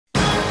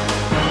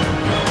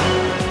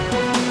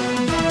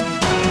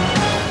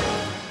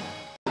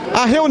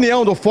A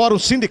reunião do Fórum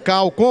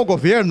Sindical com o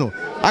governo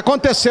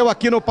aconteceu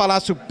aqui no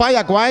Palácio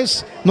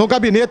Paiaguás, no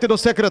gabinete do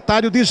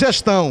secretário de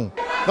Gestão.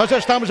 Nós já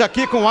estamos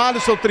aqui com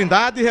Alisson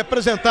Trindade,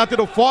 representante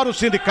do Fórum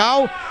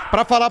Sindical,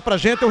 para falar para a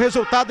gente o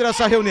resultado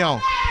dessa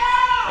reunião.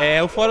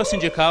 O Fórum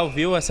Sindical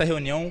viu essa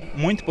reunião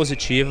muito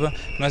positiva.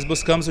 Nós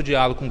buscamos o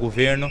diálogo com o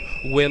governo,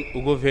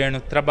 o governo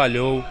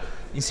trabalhou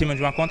em cima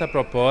de uma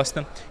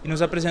contraproposta e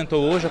nos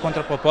apresentou hoje a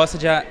contraproposta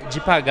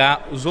de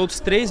pagar os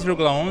outros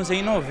 3,11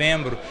 em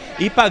novembro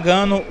e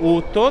pagando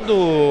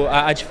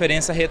a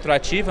diferença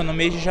retroativa no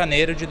mês de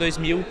janeiro de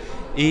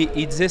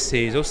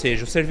 2016, ou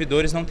seja, os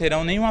servidores não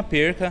terão nenhuma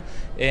perca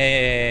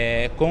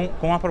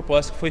com a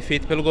proposta que foi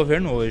feita pelo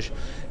governo hoje.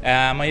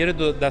 A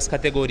maioria das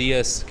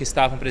categorias que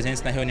estavam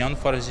presentes na reunião no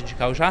Fórum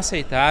Sindical já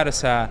aceitaram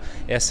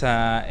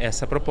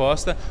essa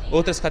proposta.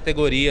 Outras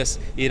categorias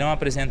irão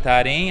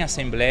apresentar em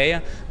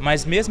assembleia,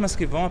 mas mesmo as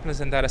que vão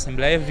apresentar a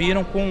assembleia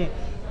viram com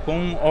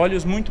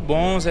olhos muito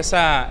bons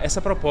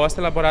essa proposta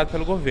elaborada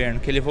pelo governo,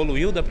 que ele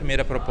evoluiu da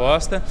primeira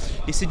proposta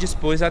e se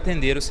dispôs a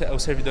atender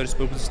os servidores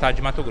públicos do Estado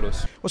de Mato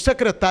Grosso. O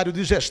secretário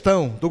de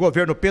Gestão do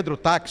governo Pedro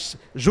Taques,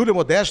 Júlio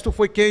Modesto,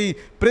 foi quem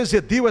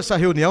presidiu essa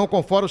reunião com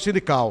o Fórum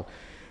Sindical.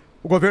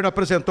 O governo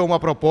apresentou uma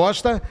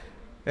proposta.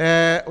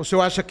 O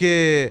senhor acha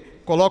que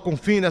coloca um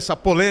fim nessa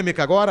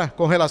polêmica agora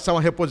com relação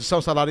à reposição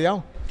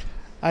salarial?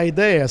 A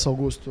ideia é essa,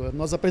 Augusto.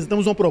 Nós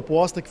apresentamos uma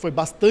proposta que foi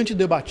bastante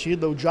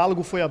debatida, o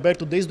diálogo foi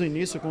aberto desde o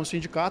início com o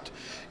sindicato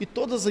e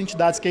todas as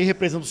entidades que aí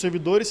representam os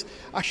servidores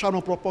acharam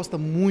uma proposta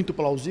muito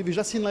plausível e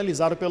já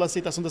sinalizaram pela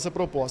aceitação dessa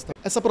proposta.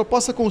 Essa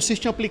proposta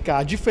consiste em aplicar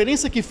a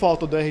diferença que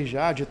falta do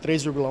RJA de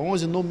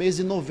 3,11 no mês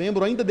de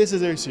novembro ainda desse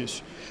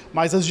exercício,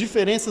 mas as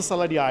diferenças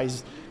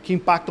salariais que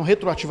impactam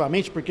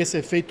retroativamente, porque esse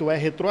efeito é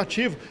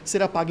retroativo,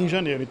 será paga em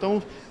janeiro. Então,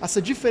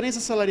 essa diferença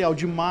salarial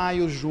de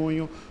maio,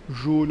 junho,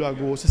 julho,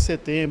 agosto,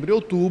 setembro e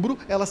outubro,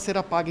 ela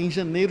será paga em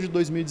janeiro de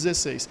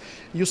 2016.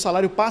 E o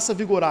salário passa a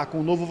vigorar com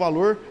o novo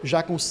valor,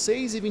 já com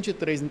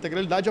 6,23 na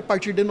integralidade, a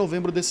partir de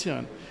novembro desse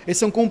ano.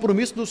 Esse é um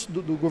compromisso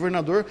do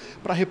governador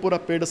para repor a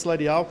perda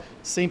salarial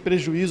sem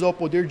prejuízo ao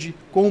poder de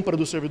compra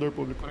do servidor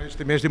público. Para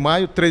este mês de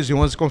maio,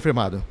 3,11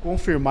 confirmado.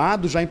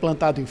 Confirmado, já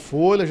implantado em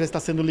folha, já está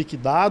sendo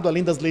liquidado,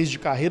 além das leis de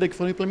carreira que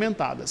foram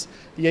implementadas.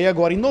 E aí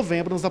agora em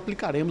novembro nós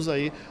aplicaremos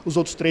aí os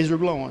outros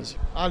 3,11.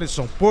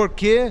 Alisson, por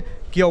que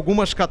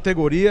algumas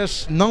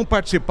categorias não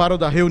participaram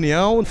da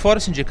reunião? O Fórum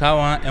Sindical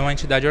é uma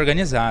entidade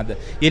organizada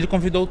e ele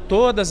convidou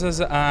todas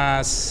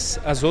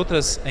as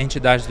outras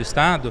entidades do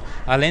Estado,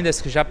 além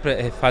das que já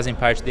fazem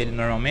parte dele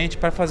normalmente,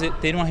 para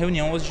ter uma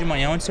reunião hoje de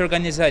manhã onde se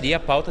organizaria a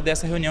pauta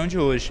dessa reunião de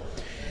hoje.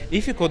 E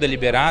ficou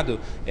deliberado,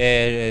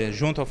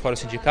 junto ao Fórum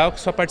Sindical,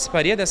 que só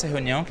participaria dessa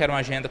reunião, que era uma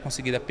agenda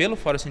conseguida pelo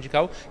Fórum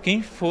Sindical,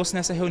 quem fosse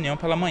nessa reunião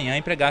pela manhã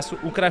e pregasse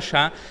o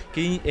crachá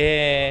que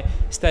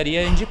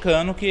estaria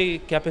indicando que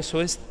a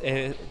pessoa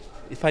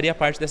faria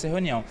parte dessa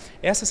reunião.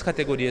 Essas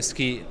categorias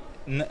que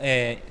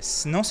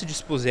não se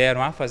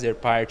dispuseram a fazer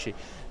parte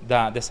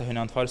dessa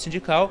reunião do Fórum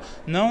Sindical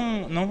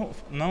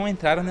não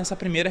entraram nessa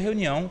primeira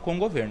reunião com o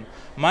governo.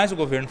 Mas o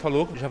governo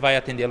falou que já vai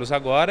atendê-los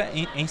agora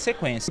em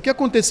sequência. O que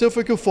aconteceu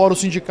foi que o Fórum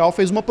Sindical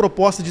fez uma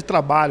proposta de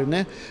trabalho,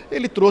 né?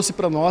 Ele trouxe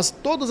para nós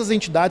todas as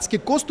entidades que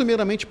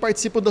costumeiramente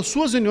participam das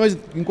suas reuniões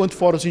enquanto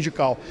Fórum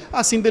Sindical.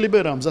 Assim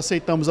deliberamos,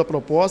 aceitamos a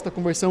proposta,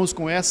 conversamos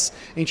com essas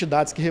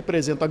entidades que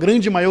representam a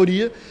grande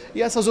maioria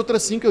e essas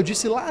outras 5 eu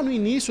disse lá no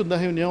início da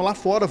reunião, lá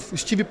fora,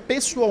 estive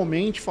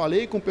pessoalmente,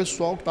 falei com o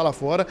pessoal que está lá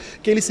fora,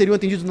 que eles seriam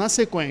atendidos na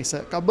sequência.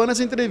 Acabando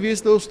essa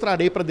entrevista, eu os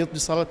trarei para dentro de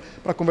sala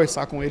para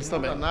conversar com eles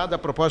também. Nada, a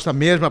proposta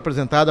mesma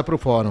apresentada para o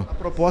Fórum. A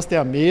proposta é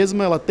a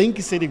mesma, ela tem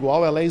que ser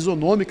igual, ela é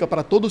isonômica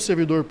para todo o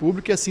servidor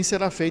público e assim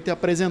será feita e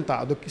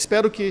apresentada.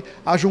 Espero que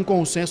haja um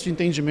consenso de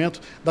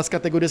entendimento das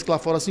categorias que lá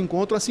fora se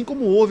encontram, assim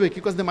como houve aqui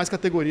com as demais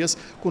categorias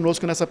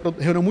conosco nessa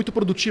reunião muito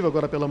produtiva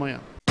agora pela manhã.